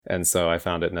And so I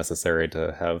found it necessary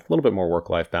to have a little bit more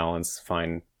work-life balance,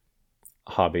 find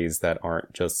hobbies that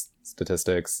aren't just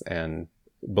statistics. And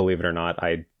believe it or not,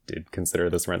 I did consider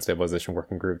this rent stabilization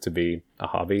working group to be a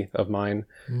hobby of mine.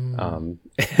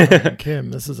 Kim,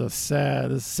 this is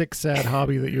sick, sad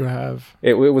hobby that you have.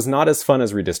 It was not as fun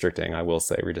as redistricting, I will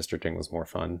say. Redistricting was more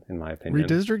fun, in my opinion.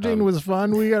 Redistricting was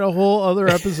fun. We got a whole other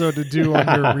episode to do on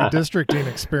your redistricting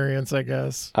experience, I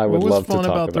guess. I would love to talk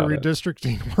about the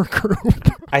redistricting work group?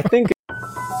 I think...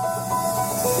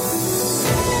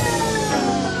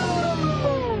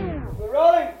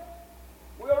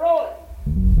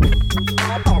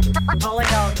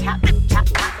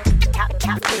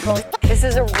 This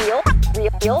is a real thing.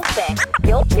 Real thing.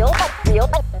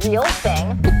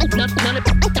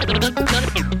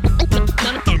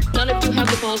 None of you have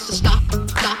the balls to stop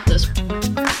this. Stop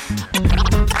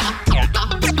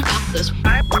this.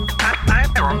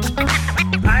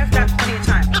 I've got plenty of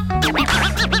time.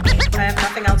 I have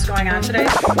nothing else going on today.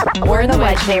 We're in the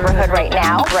Wedge neighborhood right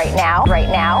now.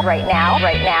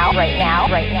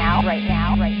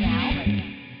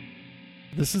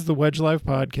 This is the Wedge Live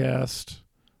podcast.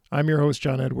 I'm your host,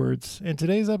 John Edwards. In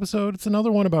today's episode, it's another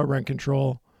one about rent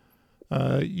control.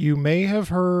 You may have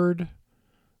heard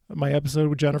my episode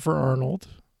with Jennifer Arnold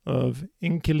of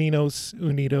Inquilinos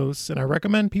Unidos, and I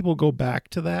recommend people go back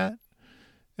to that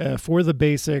for the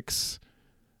basics.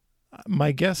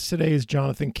 My guest today is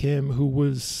Jonathan Kim, who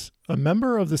was a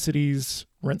member of the city's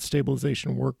rent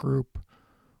stabilization work group.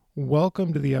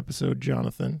 Welcome to the episode,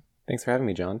 Jonathan. Thanks for having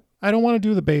me, John. I don't want to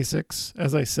do the basics.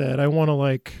 As I said, I want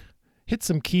to hit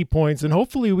some key points, and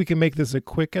hopefully we can make this a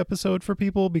quick episode for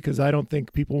people, because I don't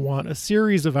think people want a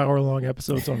series of hour-long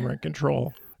episodes on rent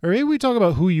control. Or maybe we talk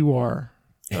about who you are.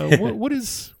 What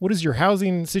is your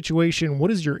housing situation?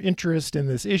 What is your interest in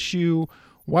this issue?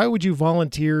 Why would you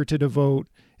volunteer to devote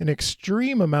an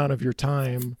extreme amount of your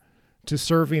time to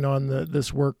serving on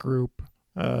this work group?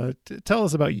 Tell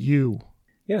us about you.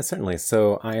 Yeah, certainly.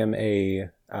 So I am a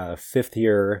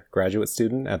fifth-year graduate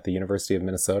student at the University of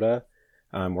Minnesota.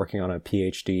 I'm working on a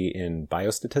PhD in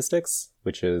biostatistics,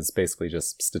 which is basically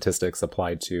just statistics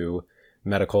applied to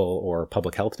medical or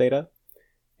public health data.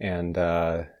 And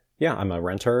I'm a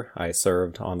renter. I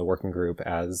served on the working group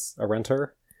as a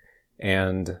renter.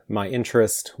 And my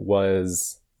interest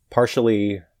was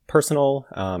partially personal.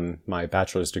 My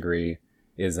bachelor's degree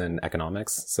is in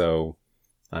economics, so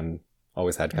I'm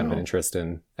always had kind of an interest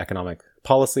in economic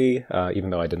policy, even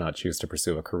though I did not choose to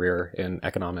pursue a career in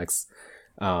economics.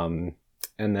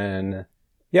 And then,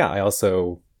 I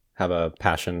also have a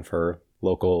passion for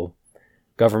local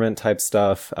government type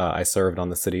stuff. I served on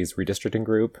the city's redistricting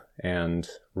group and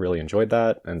really enjoyed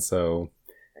that. And so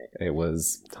it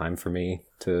was time for me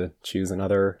to choose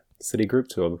another city group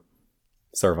to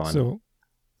serve on.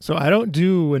 So I don't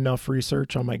do enough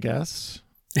research on my guests.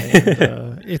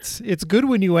 And, it's good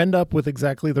when you end up with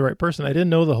exactly the right person. I didn't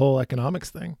know the whole economics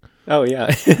thing. Oh,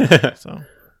 yeah.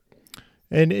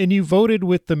 And you voted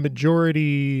with the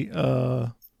majority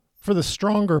for the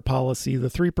stronger policy, the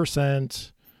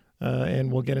 3%,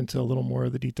 and we'll get into a little more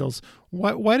of the details.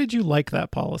 Why did you like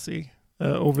that policy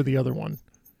over the other one?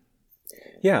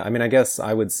 Yeah, I mean, I guess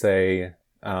I would say,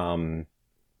 if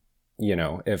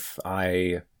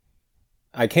I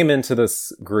came into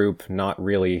this group not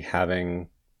really having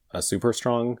a super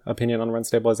strong opinion on rent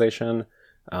stabilization.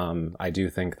 I do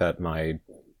think that my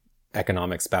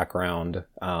economics background,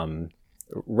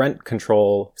 rent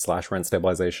control / rent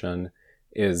stabilization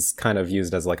is kind of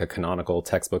used as a canonical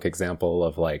textbook example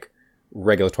of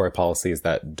regulatory policies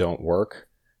that don't work,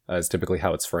 is typically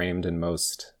how it's framed in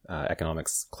most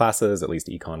economics classes, at least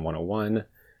Econ 101.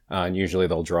 And usually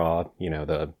they'll draw,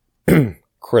 the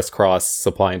crisscross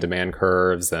supply and demand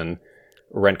curves, and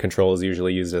rent control is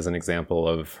usually used as an example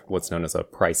of what's known as a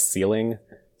price ceiling.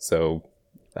 So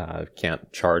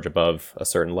can't charge above a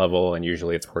certain level, and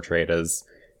usually it's portrayed as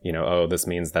this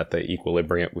means that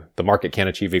the market can't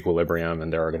achieve equilibrium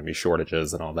and there are going to be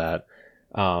shortages and all that.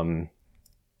 So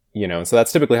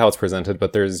that's typically how it's presented,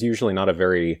 but there's usually not a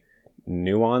very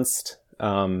nuanced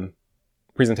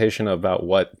presentation about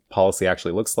what policy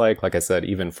actually looks like. Like I said,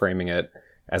 even framing it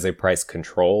as a price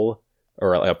control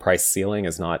or a price ceiling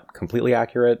is not completely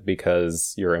accurate,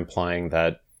 because you're implying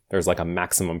that there's a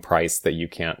maximum price that you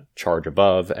can't charge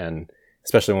above. And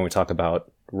especially when we talk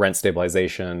about rent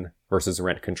stabilization versus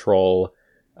rent control,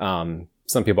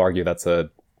 some people argue that's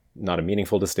not a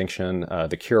meaningful distinction.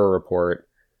 The Cure report,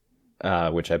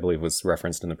 which I believe was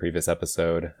referenced in the previous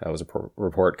episode, was a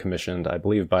report commissioned, I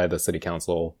believe, by the city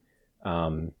council,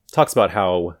 talks about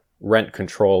how rent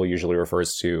control usually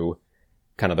refers to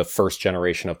kind of the first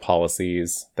generation of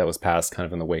policies that was passed kind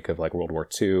of in the wake of World War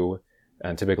II,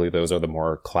 And typically those are the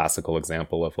more classical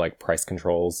example of like price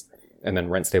controls. And then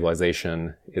rent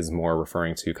stabilization is more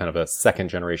referring to kind of a second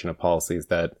generation of policies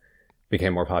that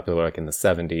became more popular like in the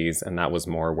 70s. And that was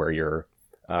more where you're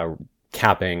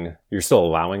capping, you're still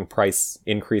allowing price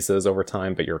increases over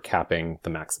time, but you're capping the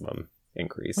maximum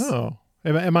increase. Oh,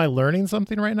 am I learning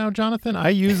something right now, Jonathan? I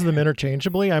use them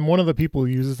interchangeably. I'm one of the people who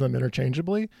uses them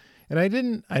interchangeably. And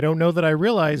I don't know that I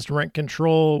realized rent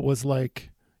control was like,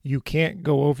 you can't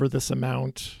go over this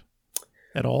amount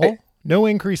at all. No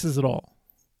increases at all.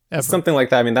 Ever. Something like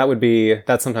that. I mean,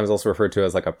 that's sometimes also referred to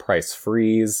as like a price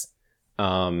freeze.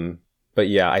 But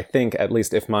yeah, I think at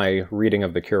least if my reading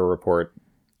of the Cura report,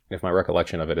 if my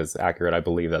recollection of it is accurate, I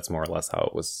believe that's more or less how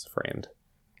it was framed.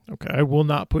 Okay, I will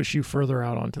not push you further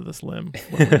out onto this limb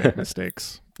when we make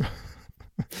mistakes.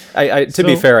 To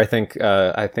be fair,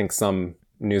 I think some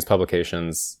news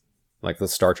publications, like the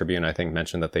Star Tribune, I think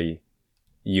mentioned that they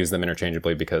use them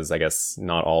interchangeably because I guess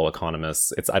not all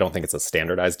economists. I don't think it's a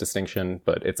standardized distinction,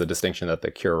 but it's a distinction that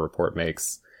the Cura report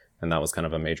makes, and that was kind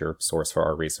of a major source for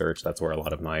our research. That's where a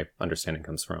lot of my understanding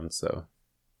comes from. So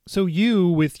you,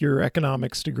 with your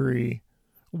economics degree,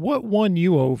 what won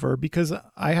you over? Because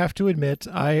I have to admit,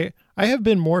 I have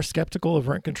been more skeptical of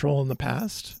rent control in the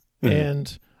past,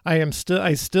 and I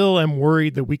still am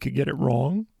worried that we could get it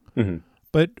wrong. Mm-hmm.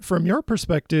 But from your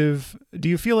perspective, do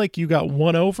you feel like you got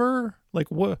won over? Like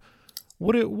what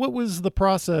was the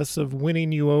process of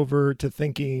winning you over to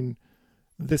thinking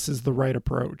this is the right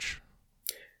approach?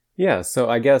 Yeah, so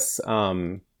I guess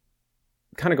kind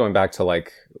of going back to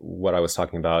like what I was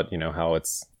talking about, how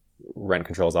it's rent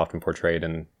control is often portrayed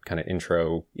in kind of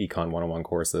intro Econ 101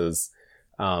 courses.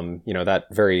 That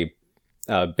very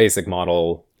basic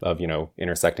model of,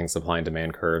 intersecting supply and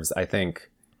demand curves. I think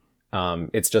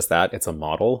it's just that it's a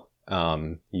model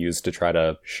used to try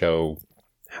to show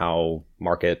how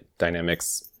market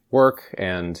dynamics work.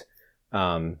 And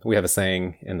we have a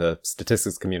saying in the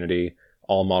statistics community,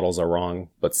 all models are wrong,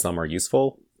 but some are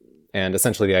useful. And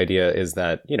essentially the idea is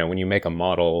that, when you make a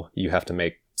model, you have to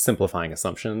make simplifying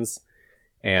assumptions.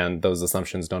 And those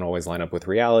assumptions don't always line up with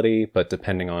reality, but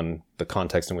depending on the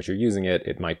context in which you're using it,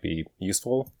 it might be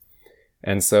useful.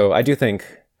 And so I do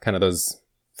think kind of those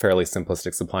fairly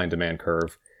simplistic supply and demand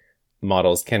curve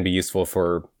models can be useful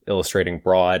for illustrating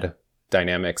broad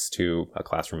dynamics to a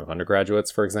classroom of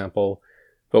undergraduates, for example.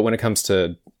 But when it comes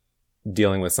to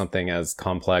dealing with something as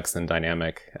complex and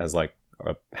dynamic as like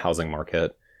a housing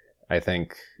market, I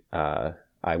think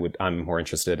I'm more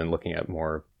interested in looking at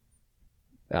more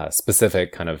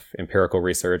specific kind of empirical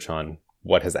research on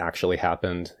what has actually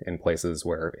happened in places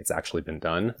where it's actually been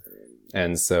done.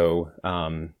 And so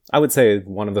I would say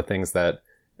one of the things that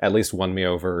at least won me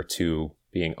over to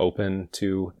being open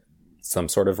to some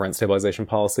sort of rent stabilization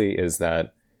policy is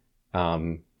that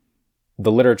the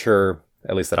literature,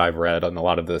 at least that I've read on a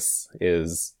lot of this,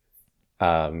 is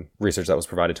research that was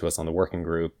provided to us on the working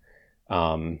group.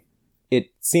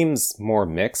 It seems more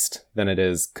mixed than it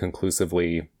is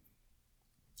conclusively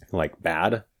like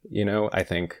bad. I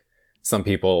think some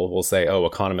people will say,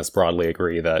 economists broadly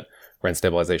agree that rent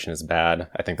stabilization is bad.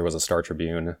 I think there was a Star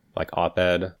Tribune like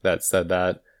op-ed that said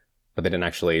that, but they didn't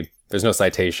actually, there's no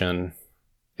citation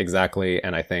exactly.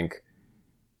 And I think,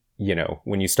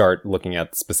 when you start looking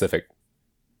at specific,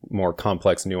 more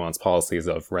complex, nuanced policies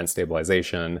of rent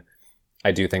stabilization,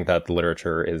 I do think that the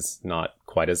literature is not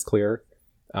quite as clear.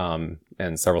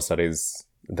 And several studies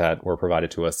that were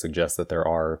provided to us suggest that there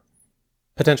are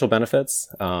potential benefits.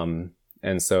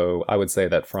 And so I would say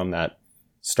that from that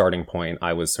starting point,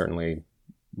 I was certainly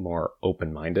more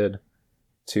open-minded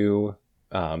to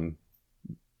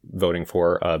voting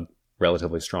for a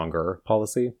relatively stronger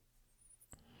policy.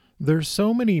 There's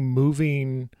so many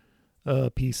moving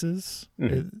pieces.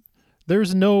 Mm-hmm.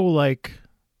 There's no like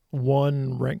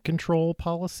one rent control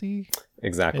policy.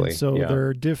 Exactly. And so there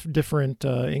are different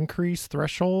increase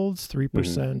thresholds,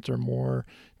 3% or more,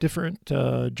 different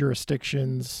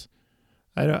jurisdictions.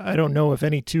 I don't know if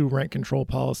any two rent control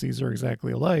policies are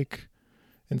exactly alike.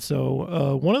 And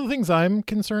so one of the things I'm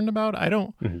concerned about,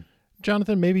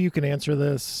 Jonathan, maybe you can answer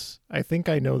this. I think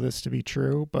I know this to be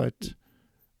true, but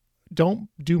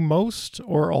do most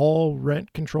or all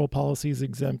rent control policies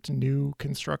exempt new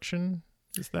construction?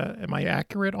 Am I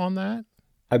accurate on that?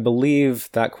 I believe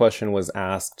that question was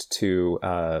asked to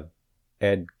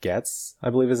Ed Getz, I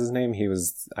believe is his name. He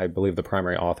was, I believe, the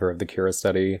primary author of the Cura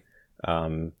study,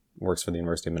 works for the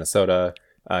University of Minnesota.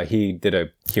 He did a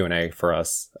Q&A for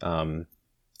us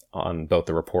on both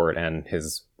the report and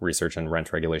his research in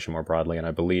rent regulation more broadly. And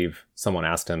I believe someone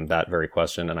asked him that very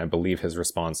question. And I believe his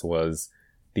response was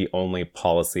the only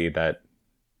policy that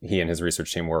he and his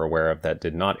research team were aware of that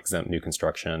did not exempt new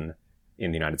construction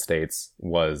in the United States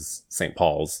was St.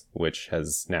 Paul's, which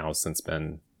has now since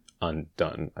been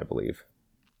undone, I believe.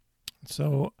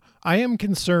 So I am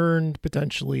concerned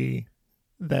potentially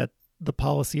that the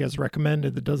policy as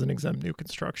recommended that doesn't exempt new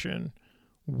construction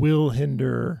will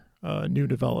hinder new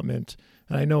development.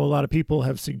 And I know a lot of people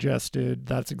have suggested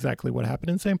that's exactly what happened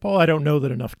in St. Paul. I don't know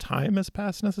that enough time has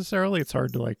passed necessarily. It's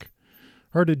hard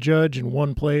to judge in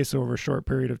one place over a short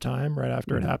period of time right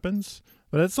after it happens.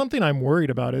 But that's something I'm worried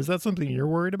about. Is that something you're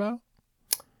worried about?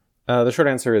 The short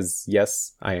answer is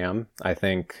yes, I am. I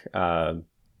think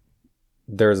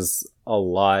there's a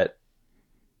lot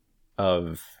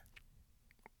of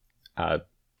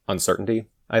uncertainty,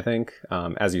 I think.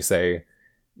 As you say,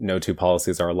 no two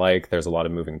policies are alike. There's a lot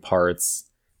of moving parts.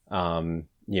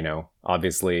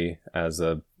 Obviously, as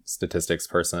a statistics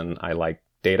person, I like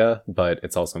data, but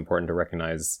it's also important to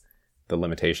recognize the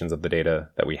limitations of the data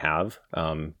that we have.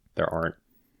 There aren't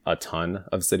a ton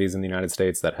of cities in the United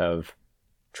States that have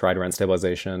tried rent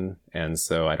stabilization, and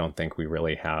so I don't think we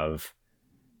really have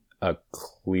a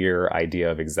clear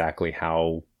idea of exactly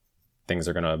how things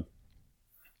are going to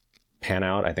pan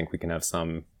out. I think we can have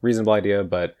some reasonable idea,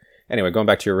 but anyway, going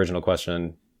back to your original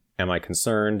question, am I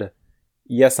concerned?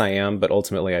 Yes, I am, but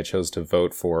ultimately I chose to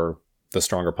vote for the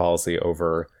stronger policy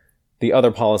over the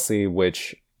other policy,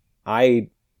 which I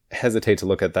hesitate to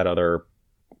look at that other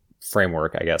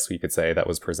framework, I guess we could say, that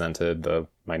was presented, the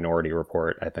minority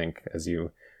report, I think, as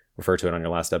you referred to it on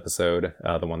your last episode,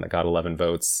 the one that got 11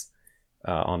 votes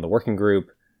on the working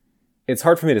group. It's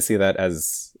hard for me to see that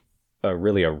as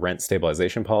really a rent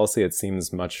stabilization policy. It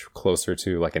seems much closer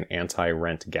to like an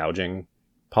anti-rent gouging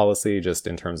policy, just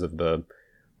in terms of the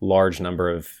large number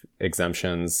of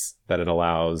exemptions that it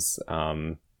allows,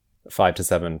 5 to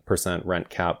 7% rent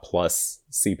cap plus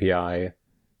CPI.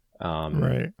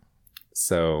 Right.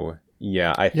 So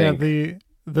yeah, I think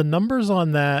the numbers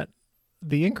on that,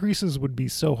 the increases would be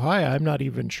so high, I'm not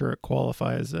even sure it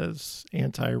qualifies as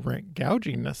anti-rent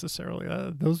gouging necessarily.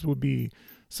 Those would be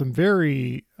some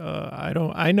very, I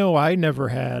know I never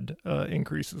had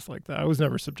increases like that. I was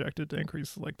never subjected to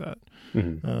increases like that.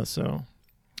 Mm-hmm.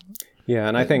 Yeah,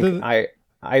 and I think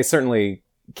I certainly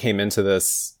came into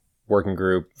this working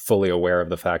group fully aware of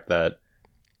the fact that,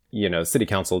 City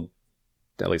Council,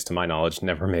 at least to my knowledge,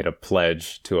 never made a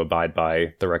pledge to abide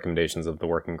by the recommendations of the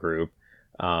working group.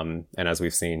 And as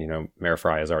we've seen, Mayor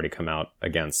Frey has already come out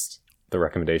against the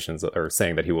recommendations, or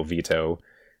saying that he will veto.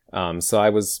 So I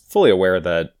was fully aware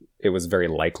that it was very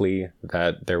likely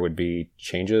that there would be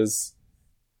changes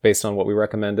based on what we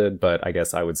recommended, but I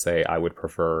guess I would say I would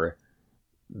prefer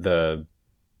that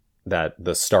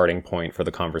the starting point for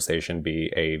the conversation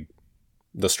be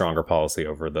the stronger policy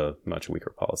over the much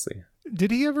weaker policy.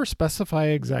 Did he ever specify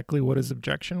exactly what his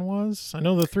objection was? I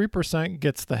know the 3%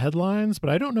 gets the headlines, but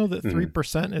I don't know that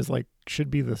 3% is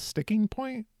should be the sticking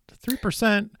point.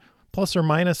 3% plus or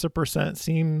minus a percent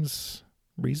seems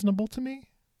reasonable to me.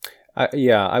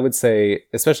 Yeah, I would say,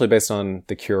 especially based on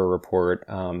the Cure report,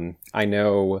 I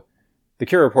know the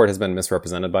Cure report has been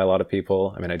misrepresented by a lot of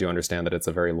people. I mean, I do understand that it's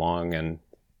a very long, and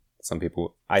some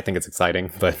people, I think it's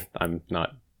exciting, but I'm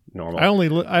not normal.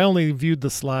 I only viewed the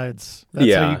slides.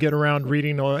 That's how you get around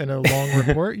reading in a long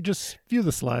report. You just view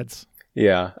the slides.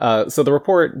 Yeah. So the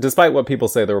report, despite what people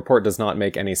say, the report does not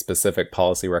make any specific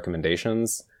policy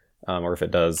recommendations, or if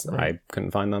it does, right. I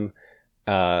couldn't find them.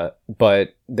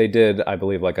 But they did, I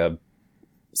believe, a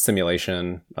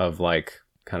simulation of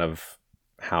kind of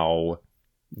how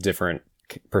different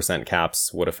percent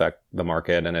caps would affect the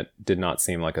market, and it did not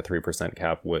seem like a 3%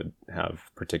 cap would have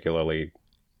particularly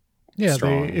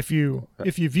strong. If you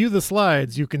view the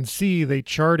slides, you can see they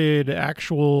charted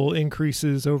actual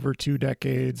increases over 2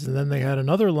 decades, and then they had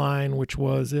another line which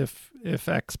was if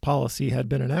X policy had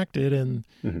been enacted, and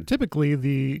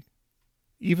typically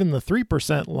even the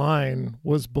 3% line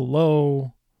was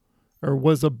below or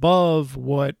was above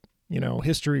what,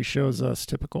 history shows us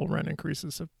typical rent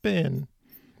increases have been.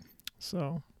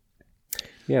 So,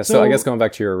 yeah. So I guess going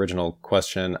back to your original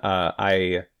question,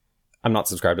 I'm not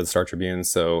subscribed to the Star Tribune,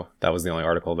 so that was the only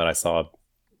article that I saw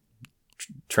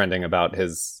trending about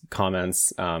his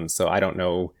comments. So I don't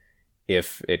know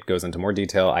if it goes into more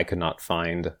detail. I could not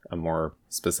find a more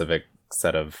specific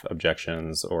set of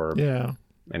objections or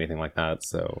anything like that.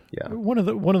 So yeah, one of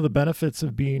the benefits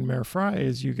of being Mayor Frey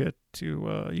is you get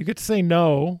to say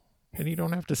no, and you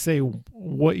don't have to say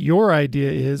what your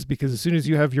idea is, because as soon as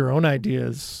you have your own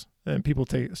ideas and people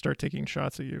start taking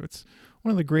shots at you, it's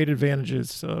one of the great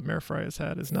advantages Mayor Frey has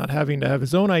had, is not having to have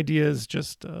his own ideas,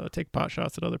 just take pot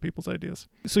shots at other people's ideas.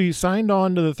 So you signed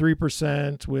on to the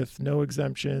 3% with no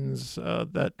exemptions,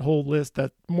 that whole list,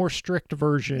 that more strict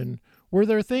version. were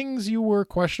there things you were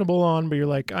questionable on, but you're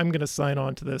like, I'm going to sign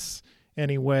on to this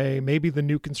anyway? Maybe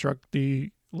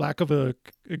the lack of a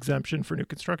exemption for new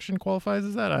construction qualifies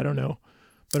as that. I don't know.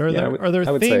 But are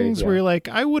there things where you're like,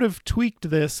 I would have tweaked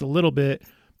this a little bit,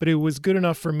 but it was good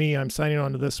enough for me. I'm signing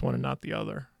on to this one and not the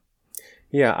other.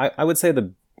 Yeah, I would say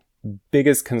the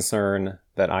biggest concern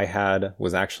that I had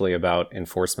was actually about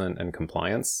enforcement and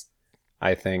compliance.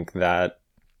 I think that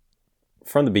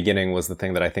from the beginning was the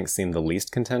thing that I think seemed the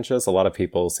least contentious. A lot of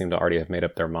people seem to already have made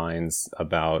up their minds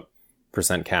about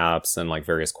percent caps and like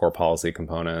various core policy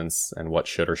components and what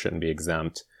should or shouldn't be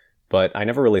exempt. But I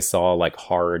never really saw like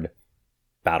hard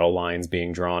battle lines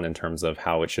being drawn in terms of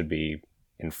how it should be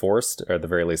enforced, or at the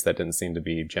very least that didn't seem to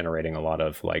be generating a lot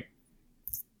of like,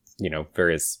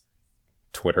 various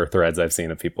Twitter threads I've seen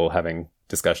of people having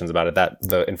discussions about it. That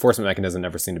the enforcement mechanism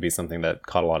never seemed to be something that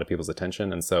caught a lot of people's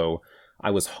attention. And so I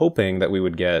was hoping that we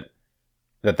would get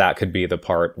that could be the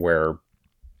part where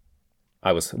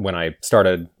when I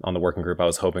started on the working group, I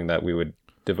was hoping that we would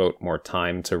devote more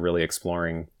time to really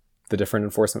exploring the different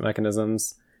enforcement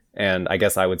mechanisms. And I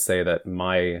guess I would say that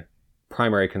my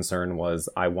primary concern was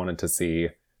I wanted to see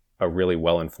a really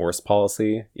well-enforced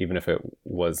policy, even if it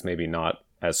was maybe not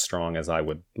as strong as I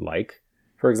would like,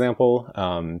 for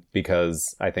example,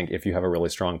 because I think if you have a really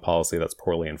strong policy that's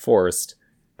poorly enforced,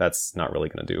 that's not really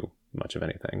going to do much of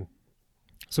anything.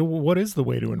 So what is the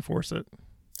way to enforce it?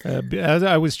 As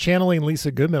I was channeling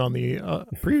Lisa Goodman on the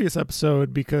previous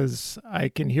episode, because I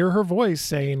can hear her voice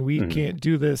saying, we can't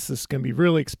do this. This is going to be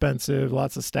really expensive,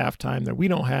 lots of staff time that we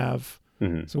don't have.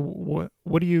 Mm-hmm. So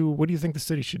what do you think the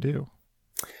city should do?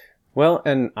 Well,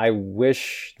 and I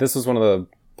wish this was one of the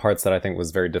parts that I think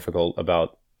was very difficult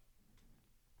about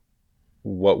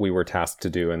what we were tasked to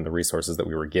do and the resources that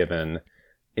we were given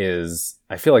is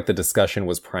I feel like the discussion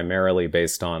was primarily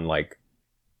based on like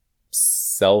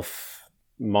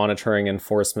self-monitoring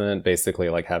enforcement, basically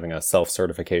like having a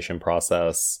self-certification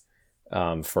process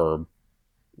for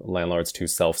landlords to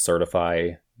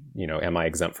self-certify, am I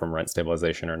exempt from rent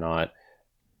stabilization or not?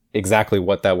 Exactly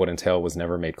what that would entail was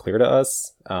never made clear to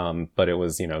us. But it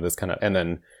was, this kind of, and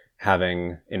then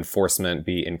having enforcement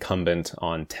be incumbent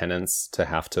on tenants to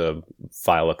have to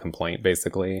file a complaint,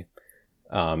 basically,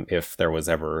 if there was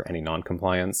ever any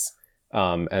non-compliance.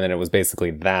 And then it was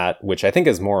basically that, which I think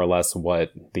is more or less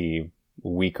what the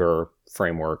weaker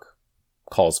framework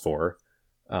calls for,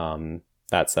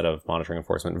 that set of monitoring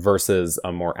enforcement versus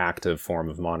a more active form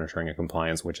of monitoring and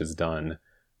compliance, which is done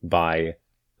by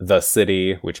the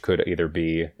city, which could either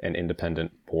be an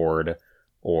independent board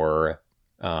or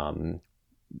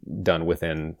done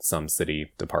within some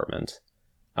city department.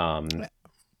 Asking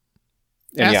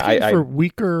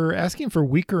for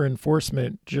weaker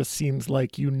enforcement just seems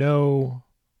like,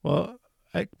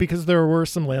 because there were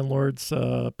some landlords,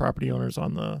 property owners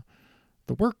on the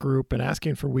work group, and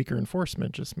asking for weaker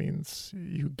enforcement just means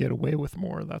you get away with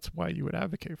more. That's why you would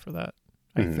advocate for that,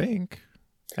 I think.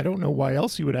 I don't know why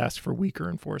else you would ask for weaker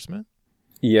enforcement.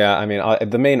 Yeah, I mean,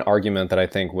 the main argument that I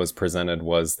think was presented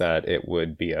was that it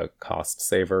would be a cost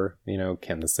saver.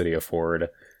 Can the city afford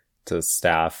to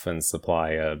staff and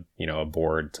supply a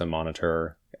board to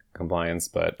monitor compliance?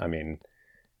 But I mean,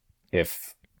 I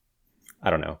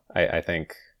don't know. I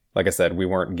think, like I said, we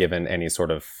weren't given any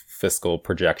sort of fiscal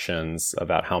projections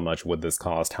about how much would this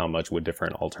cost, how much would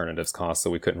different alternatives cost. So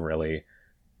we weren't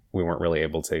really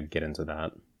able to get into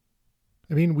that.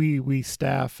 I mean, we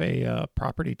staff a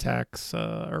property tax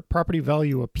or property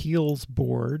value appeals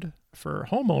board for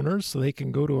homeowners, so they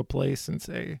can go to a place and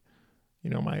say,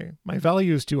 my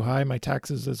value is too high, my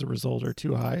taxes as a result are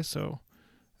too high, so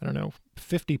I don't know,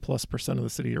 50+% of the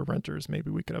city are renters.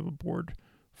 Maybe we could have a board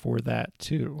for that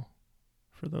too,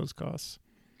 for those costs.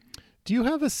 Do you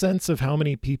have a sense of how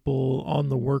many people on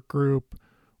the work group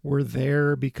were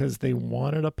there because they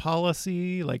wanted a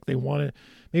policy? Like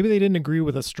maybe they didn't agree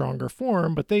with a stronger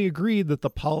form, but they agreed that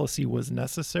the policy was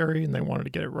necessary and they wanted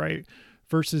to get it right,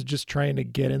 versus just trying to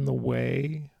get in the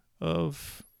way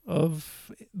of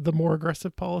the more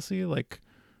aggressive policy?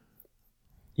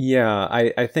 Yeah,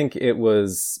 I think it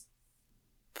was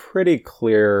pretty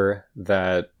clear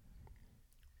that,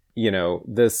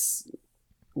 this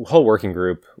whole working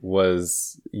group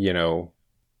was,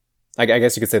 I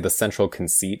guess you could say the central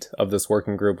conceit of this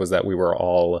working group was that we were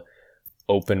all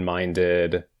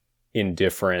open-minded,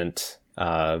 indifferent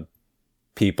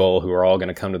people who were all going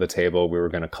to come to the table. We were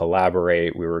going to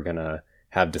collaborate. We were going to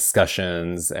have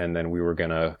discussions, and then we were going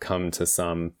to come to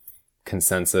some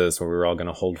consensus where we were all going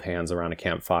to hold hands around a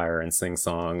campfire and sing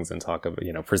songs and talk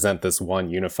about, present this one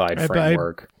unified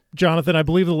framework. Jonathan, I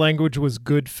believe the language was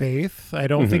good faith. I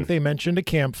don't think they mentioned a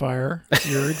campfire.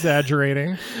 You're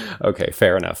exaggerating. Okay,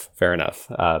 fair enough.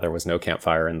 There was no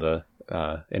campfire in the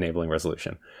enabling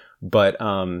resolution. But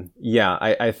yeah,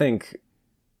 I think,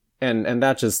 and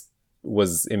that just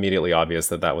was immediately obvious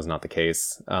that was not the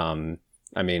case.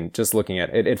 I mean, just looking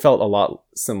at it, it felt a lot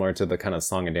similar to the kind of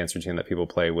song and dance routine that people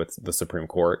play with the Supreme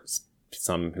Court.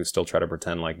 Some who still try to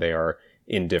pretend like they are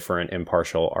indifferent,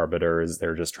 impartial arbiters.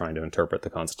 They're just trying to interpret the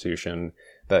Constitution.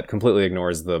 That completely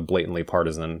ignores the blatantly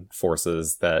partisan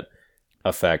forces that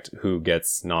affect who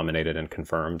gets nominated and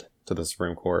confirmed to the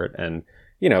Supreme Court. And,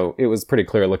 you know, it was pretty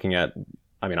clear looking at,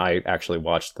 I mean, I actually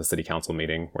watched the city council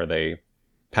meeting where they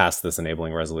passed this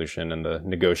enabling resolution and the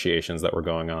negotiations that were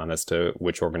going on as to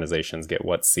which organizations get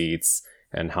what seats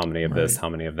and how many of this, how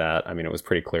many of that. I mean, it was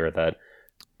pretty clear that,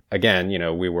 again, you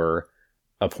know, we were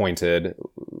appointed,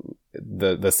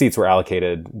 the seats were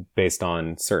allocated based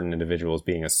on certain individuals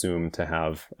being assumed to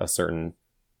have a certain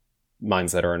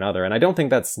mindset or another. And I don't think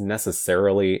that's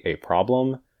necessarily a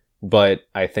problem, but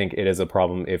I think it is a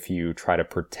problem if you try to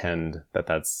pretend that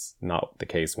that's not the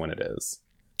case when it is.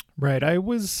 Right. I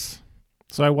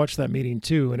watched that meeting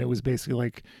too, and it was basically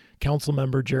like council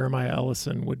member Jeremiah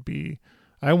Ellison would be,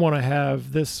 I want to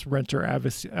have this renter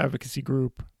advocacy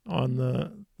group on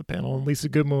the panel. And Lisa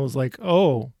Goodman was like,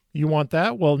 oh, you want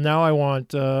that? Well, now I want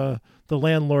the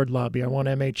landlord lobby. I want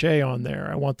MHA on there.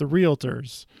 I want the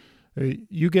realtors.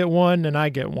 You get one and I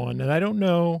get one. And I don't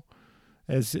know,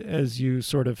 as you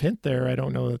sort of hint there, I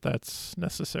don't know that that's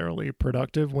necessarily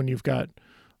productive when you've got,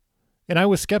 and I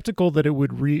was skeptical that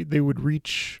they would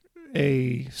reach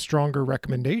a stronger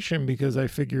recommendation because I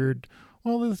figured,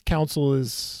 well, this council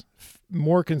is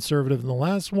more conservative than the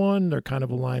last one. They're kind of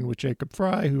aligned with Jacob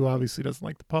Fry, who obviously doesn't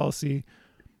like the policy.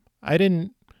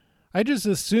 I just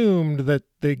assumed that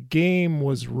the game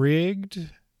was rigged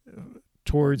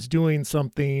towards doing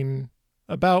something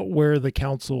about where the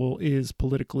council is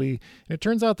politically. And it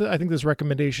turns out that I think this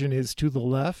recommendation is to the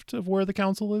left of where the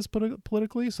council is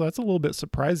politically. So that's a little bit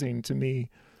surprising to me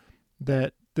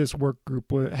that this work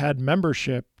group had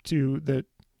membership that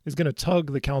is going to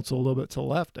tug the council a little bit to the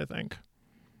left, I think.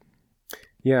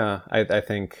 Yeah, I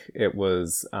think it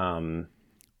was, I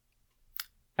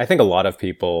think a lot of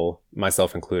people,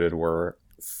 myself included, were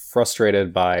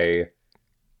frustrated by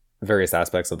various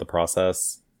aspects of the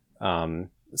process.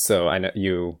 So I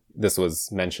know this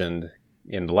was mentioned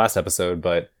in the last episode,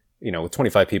 but, you know, with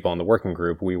 25 people in the working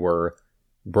group, we were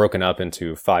broken up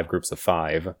into 5 groups of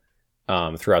 5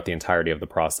 throughout the entirety of the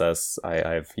process.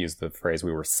 I've used the phrase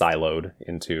we were siloed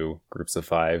into groups of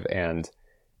 5. And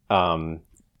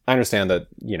I understand that,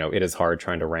 you know, it is hard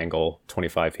trying to wrangle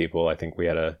 25 people. I think we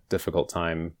had a difficult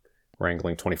time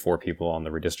wrangling 24 people on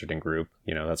the redistricting group.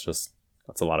 You know, that's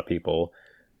a lot of people.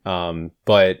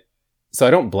 But so I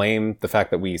don't blame the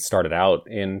fact that we started out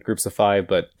in groups of 5,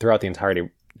 but throughout the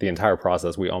entire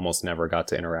process, we almost never got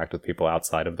to interact with people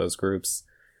outside of those groups.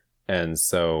 And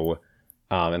so,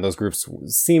 and those groups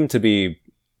seem to be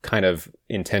kind of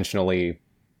intentionally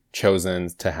chosen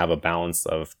to have a balance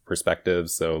of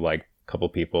perspectives. So like a couple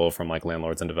people from like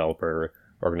landlords and developer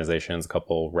organizations, a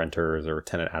couple renters or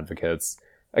tenant advocates.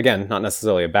 Again, not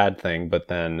necessarily a bad thing, but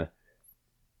then,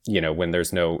 you know, when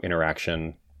there's no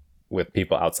interaction with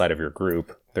people outside of your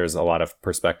group, there's a lot of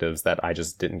perspectives that I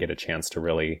just didn't get a chance to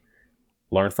really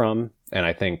learn from. And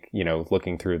I think, you know,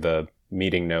 looking through the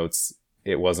meeting notes,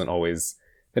 they didn't always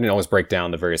break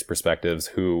down the various perspectives,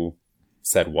 who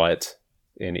said what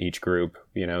in each group,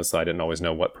 you know, so I didn't always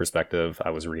know what perspective I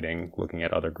was reading, looking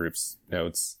at other groups'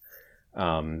 notes.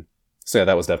 So yeah,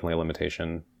 that was definitely a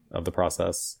limitation of the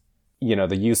process. You know,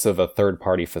 the use of a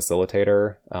third-party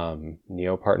facilitator,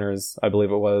 Neo Partners, I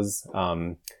believe it was.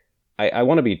 I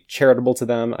want to be charitable to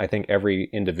them. I think every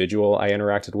individual I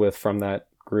interacted with from that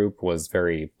group was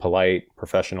very polite,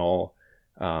 professional.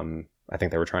 I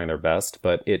think they were trying their best,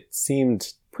 but it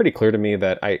seemed pretty clear to me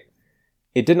that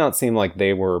it did not seem like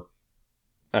they were,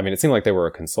 it seemed like they were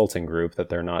a consulting group, that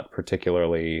they're not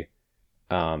particularly,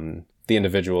 the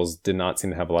individuals did not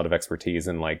seem to have a lot of expertise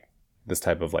in like this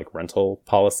type of like rental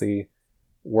policy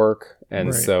work. And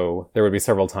Right. So there would be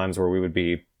several times where we would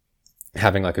be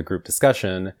having like a group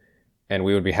discussion and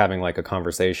we would be having like a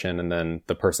conversation, and then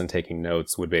the person taking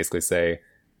notes would basically say,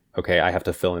 okay, I have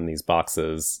to fill in these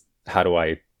boxes. How do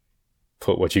I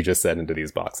put what you just said into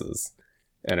these boxes?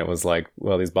 And it was like,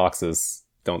 well, these boxes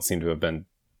don't seem to have been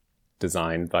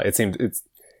designed by, it seemed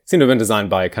to have been designed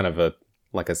by kind of a,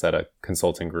 like I said, a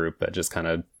consulting group that just kind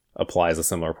of applies a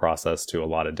similar process to a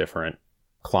lot of different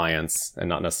clients, and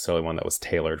not necessarily one that was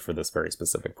tailored for this very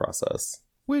specific process.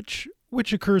 Which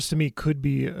which occurs to me could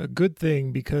be a good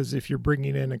thing, because if you're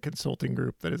bringing in a consulting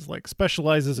group that is like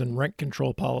specializes in rent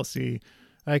control policy,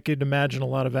 I could imagine a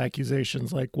lot of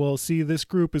accusations like, well, see, this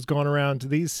group has gone around to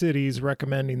these cities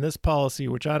recommending this policy,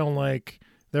 which I don't like,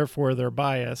 therefore they're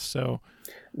biased. So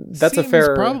that's seems a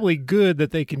fair, probably good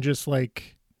that they can just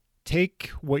like take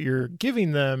what you're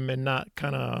giving them and not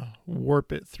kind of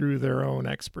warp it through their own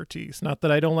expertise. Not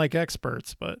that I don't like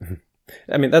experts, but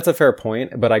I mean, that's a fair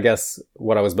point. But I guess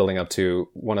what I was building up to,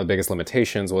 one of the biggest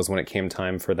limitations was when it came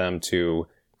time for them to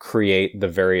create the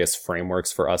various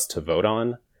frameworks for us to vote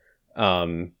on.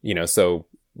 So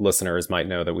listeners might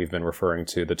know that we've been referring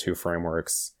to the two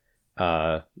frameworks,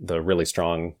 the really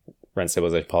strong rent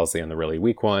stabilization policy and the really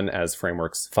weak one, as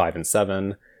frameworks 5 and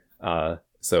 7.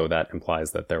 So that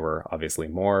implies that there were obviously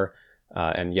more.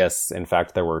 And yes, in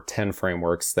fact, there were 10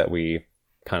 frameworks that we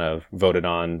kind of voted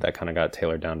on that kind of got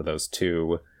tailored down to those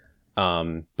two.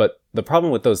 But the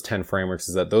problem with those 10 frameworks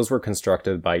is that those were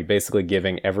constructed by basically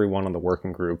giving everyone on the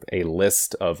working group a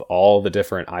list of all the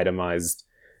different itemized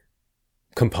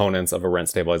components of a rent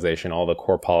stabilization, all the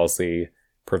core policy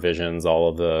provisions, all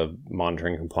of the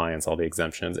monitoring compliance, all the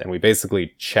exemptions. And we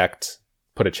basically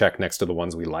put a check next to the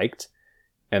ones we liked.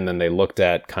 And then they looked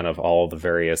at kind of all the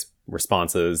various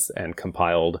responses and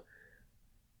compiled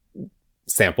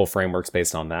sample frameworks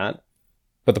based on that.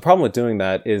 But the problem with doing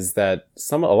that is that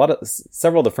several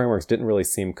of the frameworks didn't really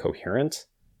seem coherent.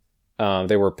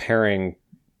 They were pairing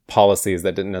policies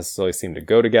that didn't necessarily seem to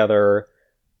go together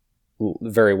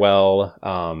very well.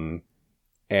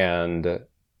 And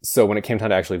so when it came time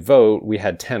to actually vote, we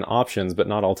had 10 options, but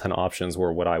not all 10 options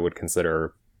were what I would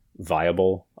consider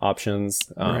viable options.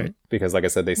 Right. Because like I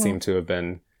said, they seem to have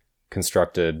been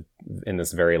constructed in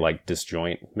this very like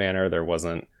disjoint manner. There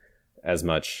wasn't as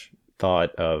much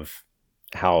thought of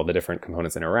how the different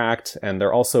components interact. And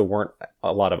there also weren't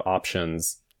a lot of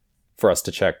options for us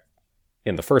to check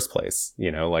in the first place.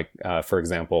 For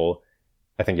example,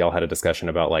 I think y'all had a discussion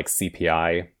about like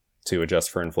CPI to adjust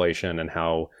for inflation and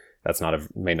how that's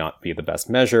may not be the best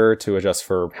measure to adjust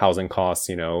for housing costs,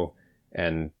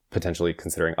 and potentially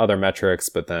considering other metrics,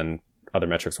 but then other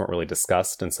metrics weren't really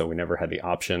discussed. And so we never had the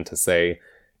option to say,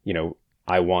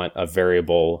 I want a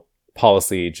variable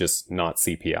policy, just not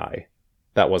CPI.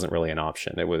 That wasn't really an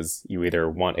option. It was, you either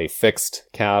want a fixed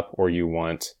cap or you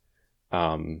want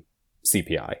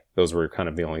CPI. Those were kind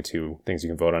of the only two things you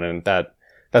can vote on. And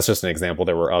that's just an example.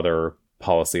 There were other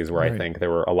policies where I think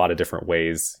there were a lot of different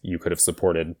ways you could have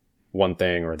supported one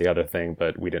thing or the other thing,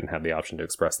 but we didn't have the option to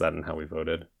express that in how we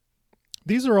voted.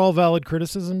 These are all valid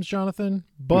criticisms, Jonathan,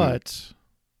 but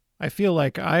I feel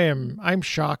like I'm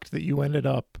shocked that you ended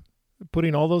up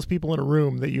putting all those people in a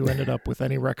room, that you ended up with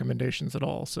any recommendations at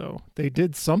all. So they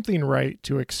did something right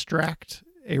to extract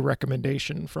a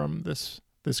recommendation from this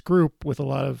group with a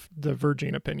lot of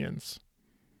diverging opinions.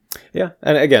 Yeah.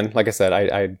 And again, like I said,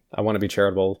 I want to be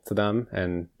charitable to them.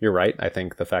 And you're right. I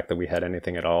think the fact that we had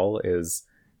anything at all is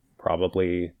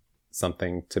probably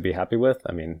something to be happy with.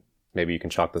 I mean, maybe you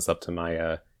can chalk this up to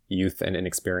my youth and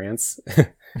inexperience.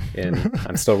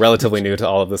 I'm still relatively new to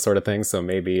all of this sort of thing. So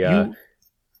maybe...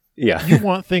 Yeah. You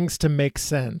want things to make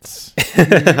sense.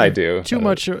 I do. Too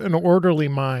much an orderly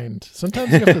mind.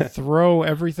 Sometimes you have to throw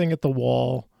everything at the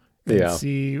wall and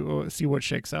see what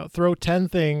shakes out. Throw 10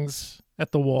 things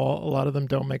at the wall. A lot of them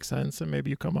don't make sense, and maybe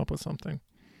you come up with something.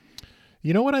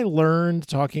 You know what I learned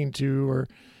talking to, or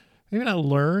maybe not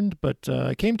learned, but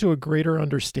I came to a greater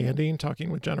understanding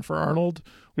talking with Jennifer Arnold,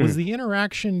 was the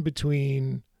interaction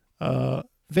between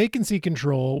vacancy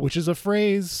control, which is a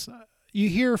phrase you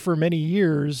hear for many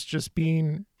years just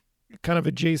being kind of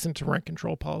adjacent to rent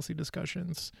control policy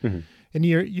discussions. And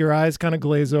your eyes kind of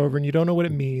glaze over and you don't know what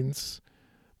it means.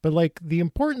 But like the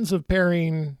importance of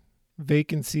pairing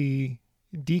vacancy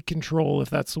decontrol, if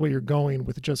that's the way you're going,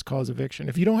 with just cause eviction.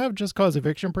 If you don't have just cause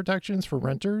eviction protections for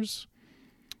renters,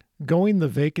 going the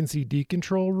vacancy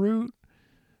decontrol route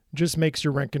just makes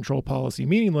your rent control policy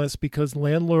meaningless, because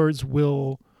landlords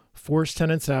will force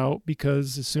tenants out,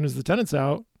 because as soon as the tenant's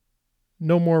out,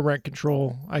 no more rent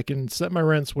control. I can set my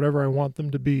rents whatever I want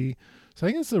them to be. So I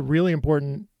think it's a really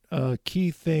important key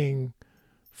thing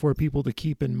for people to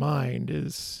keep in mind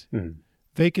is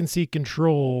vacancy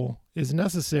control is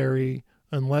necessary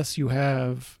unless you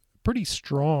have pretty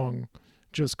strong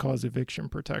just cause eviction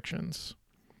protections.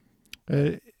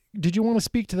 Did you want to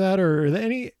speak to that, or are there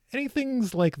any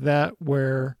things like that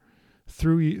where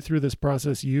through this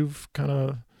process you kind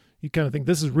of think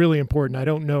this is really important? I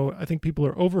don't know. I think people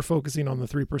are over focusing on the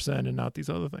 3% and not these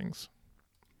other things.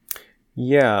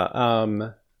 Yeah.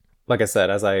 Like I said,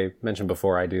 as I mentioned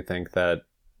before, I do think that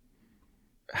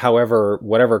however,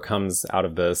 whatever comes out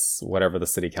of this, whatever the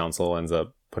city council ends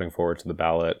up putting forward to the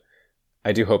ballot,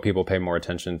 I do hope people pay more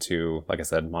attention to, like I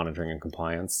said, monitoring and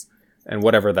compliance. And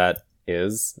whatever that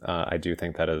is, I do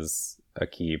think that is a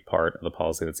key part of the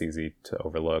policy that's easy to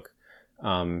overlook.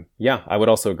 Yeah, I would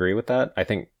also agree with that. I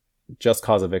think just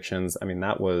cause evictions, I mean,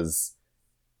 that was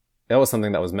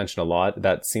something that was mentioned a lot.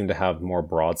 That seemed to have more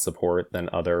broad support than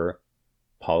other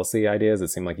policy ideas. It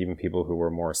seemed like even people who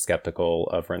were more skeptical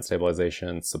of rent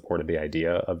stabilization supported the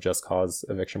idea of just cause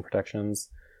eviction protections.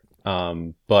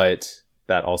 But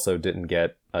that also didn't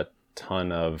get a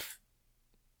ton of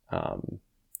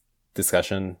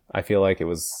discussion. I feel like it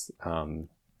was, and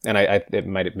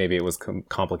maybe it was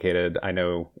complicated. I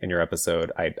know in your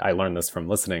episode, I learned this from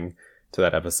listening to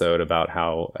that episode about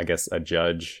how, I guess, a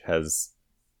judge has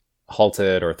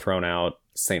halted or thrown out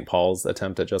St. Paul's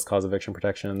attempt at just cause eviction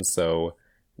protections. So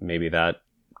maybe that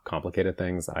complicated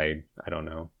things. I don't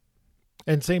know.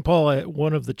 And St. Paul,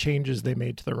 one of the changes they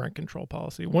made to the rent control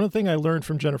policy, one of the things I learned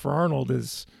from Jennifer Arnold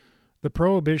is the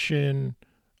prohibition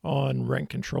on rent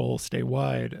control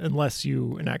statewide, unless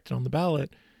you enact it on the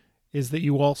ballot, is that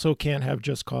you also can't have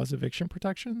just cause eviction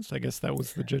protections. I guess that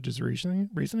was the judge's reasoning.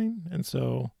 And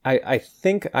so I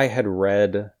think I had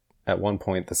read at one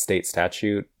point the state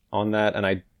statute on that. And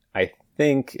I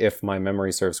think, if my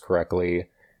memory serves correctly,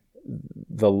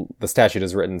 the statute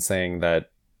is written saying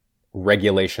that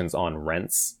regulations on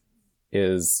rents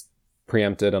is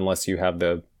preempted unless you have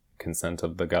the consent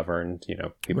of the governed,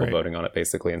 people Right. voting on it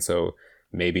basically. And so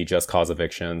maybe just cause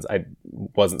evictions, I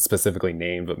wasn't specifically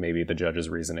named, but maybe the judge's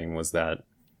reasoning was that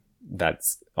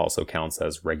also counts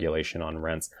as regulation on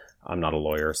rents. I'm not a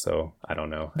lawyer, so I don't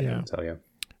know. I can't tell you.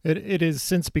 It has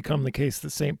since become the case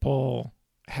that St. Paul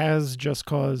has just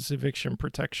cause eviction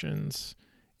protections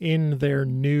in their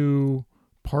new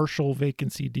partial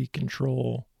vacancy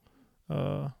decontrol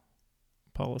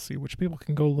policy, which people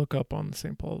can go look up on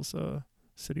St. Paul's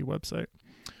city website.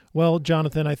 Well,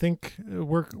 Jonathan, I think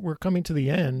we're coming to the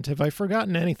end. Have I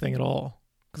forgotten anything at all?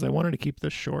 Because I wanted to keep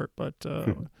this short, but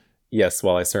Yes,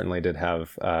 well, I certainly did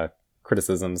have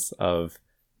criticisms of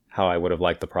how I would have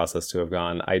liked the process to have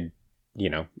gone.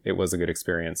 It was a good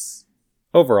experience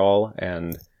overall,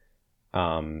 and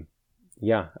I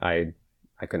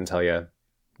couldn't tell you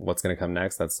what's going to come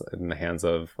next. That's in the hands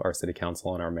of our city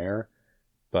council and our mayor,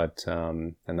 but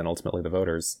and then ultimately the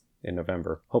voters in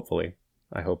November. Hopefully,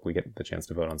 I hope we get the chance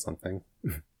to vote on something.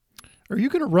 are you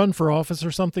going to run for office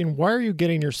or something? Why are you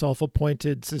getting yourself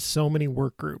appointed to so many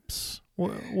work groups?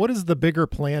 What is the bigger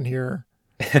plan here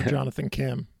for Jonathan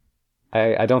Kim?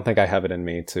 I don't think I have it in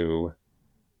me to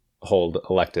hold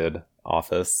elected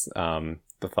office.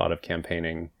 The thought of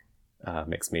campaigning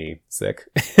makes me sick.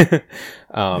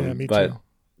 Me too.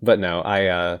 But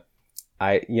no,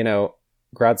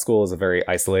 grad school is a very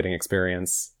isolating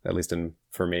experience, at least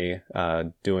for me.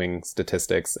 Doing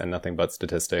statistics and nothing but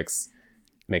statistics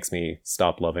makes me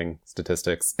stop loving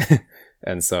statistics.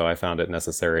 And so I found it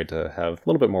necessary to have a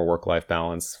little bit more work-life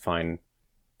balance, find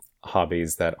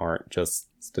hobbies that aren't just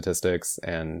statistics.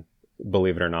 And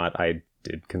believe it or not, I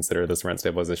did consider this rent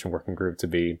stabilization working group to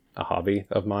be a hobby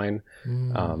of mine.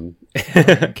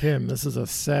 Kim, this is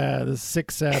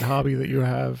sick, sad hobby that you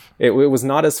have. It was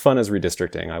not as fun as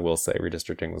redistricting, I will say.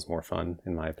 Redistricting was more fun,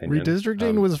 in my opinion.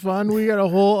 Redistricting was fun. We got a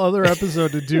whole other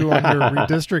episode to do on your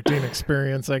redistricting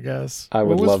experience, I guess. I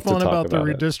would love to talk about the about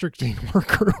it. redistricting work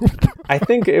group? I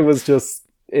think it was just,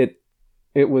 it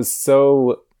was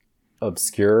so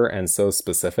obscure and so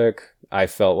specific. I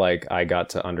felt like I got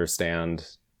to understand,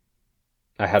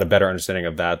 I had a better understanding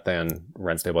of that than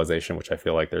rent stabilization, which I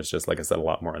feel like there's just, like I said, a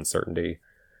lot more uncertainty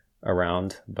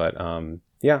around. But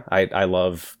I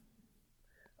love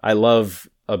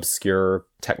obscure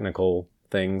technical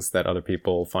things that other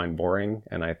people find boring.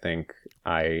 And I think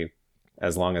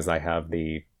as long as I have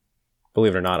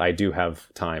believe it or not, I do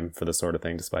have time for this sort of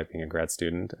thing despite being a grad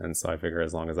student. And so I figure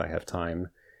as long as I have time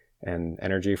and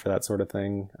energy for that sort of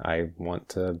thing, I want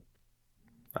to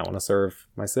serve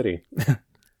my city.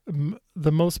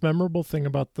 The most memorable thing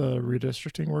about the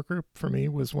redistricting work group for me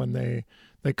was when they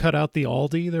cut out the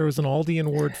Aldi. There was an Aldi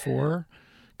in Ward 4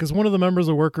 because one of the members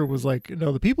of the work group was like,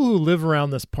 no, the people who live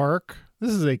around this park,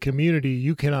 this is a community.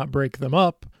 You cannot break them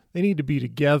up. They need to be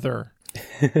together.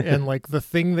 And like the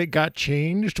thing that got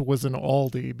changed was an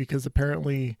Aldi because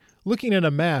apparently looking at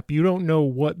a map, you don't know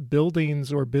what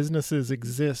buildings or businesses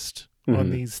exist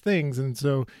on these things. And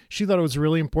so she thought it was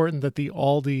really important that the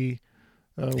Aldi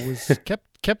was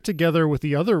kept together with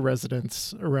the other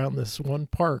residents around this one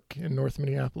park in North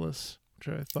Minneapolis, which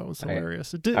I thought was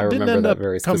hilarious. I remember that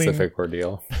very specific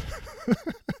ordeal.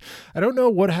 I don't know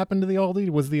what happened to the Aldi.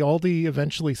 Was the Aldi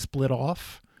eventually split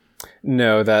off?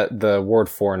 No, that the Ward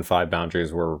 4 and 5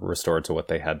 boundaries were restored to what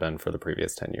they had been for the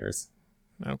previous 10 years.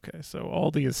 Okay, so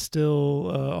Aldi is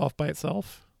still off by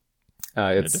itself?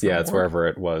 It's ward? wherever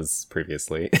it was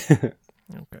previously.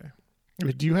 Okay.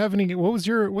 Do you have any? What's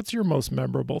your most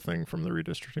memorable thing from the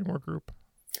redistricting work group?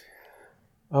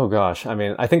 Oh gosh, I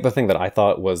mean, I think the thing that I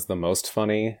thought was the most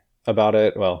funny about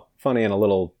it, well, funny and a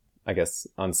little, I guess,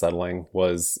 unsettling,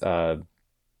 was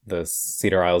the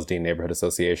Cedar Isles Dean Neighborhood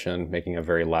Association making a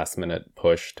very last minute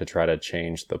push to try to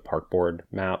change the park board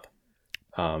map,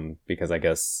 because I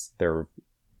guess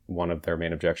one of their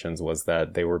main objections was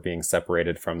that they were being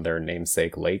separated from their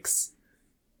namesake lakes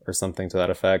or something to that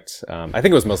effect. I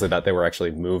think it was mostly that they were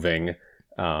actually moving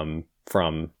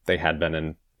they had been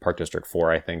in Park District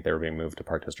 4, I think they were being moved to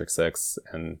Park District 6.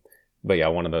 But yeah,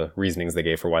 one of the reasonings they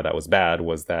gave for why that was bad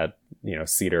was that,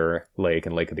 Cedar Lake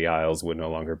and Lake of the Isles would no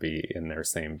longer be in their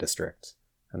same district.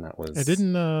 And that was...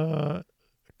 Didn't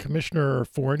Commissioner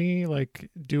Forney try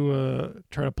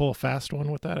to pull a fast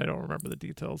one with that? I don't remember the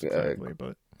details exactly,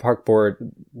 but... Park Board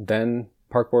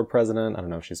president, I don't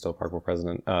know if she's still Park Board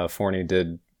president, Forney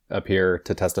did appear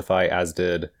to testify, as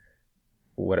did,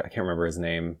 I can't remember his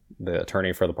name, the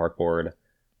attorney for the Park Board.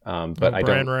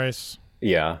 Brian Rice.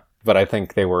 Yeah, but I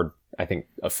think they were,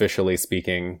 officially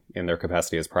speaking in their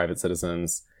capacity as private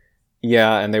citizens.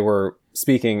 Yeah, and they were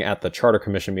speaking at the Charter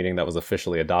Commission meeting that was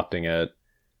officially adopting it.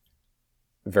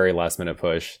 Very last minute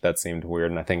push. That seemed weird.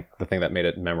 And I think the thing that made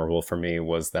it memorable for me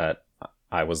was that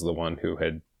I was the one who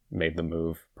had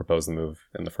proposed the move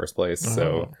in the first place.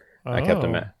 So I kept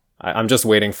him. I'm just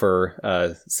waiting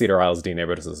for Cedar Isles Dean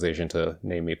Neighborhood Association to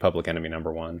name me public enemy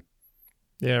number 1.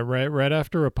 Yeah, right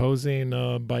after opposing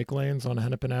bike lanes on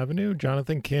Hennepin Avenue,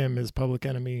 Jonathan Kim is public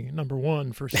enemy number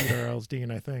 1 for Cedar Isles Dean,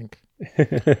 I think.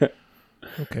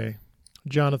 Okay.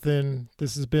 Jonathan,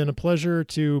 this has been a pleasure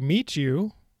to meet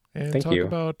you and talk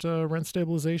about rent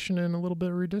stabilization and a little bit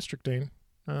of redistricting.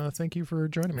 Thank you for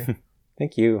joining me.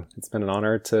 Thank you. It's been an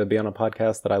honor to be on a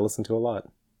podcast that I listen to a lot.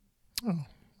 Oh,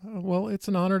 well, it's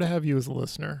an honor to have you as a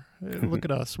listener. Look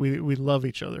at us. We love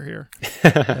each other here.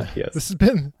 Yes. This has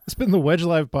been the Wedge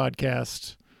Live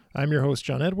podcast. I'm your host,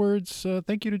 John Edwards.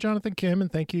 Thank you to Jonathan Kim,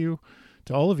 and thank you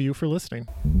to all of you for listening.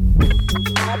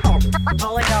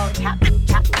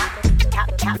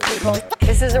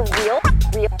 This is a real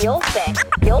thing. Real thing.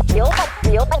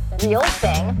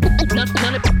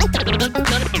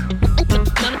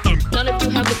 None of you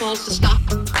have the balls to stop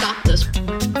this. Stop this.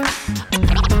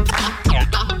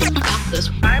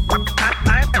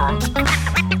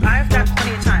 I've got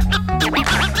plenty of time.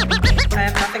 I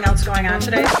have nothing else going on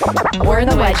today. We're in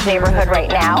the Wedge neighborhood right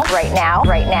now.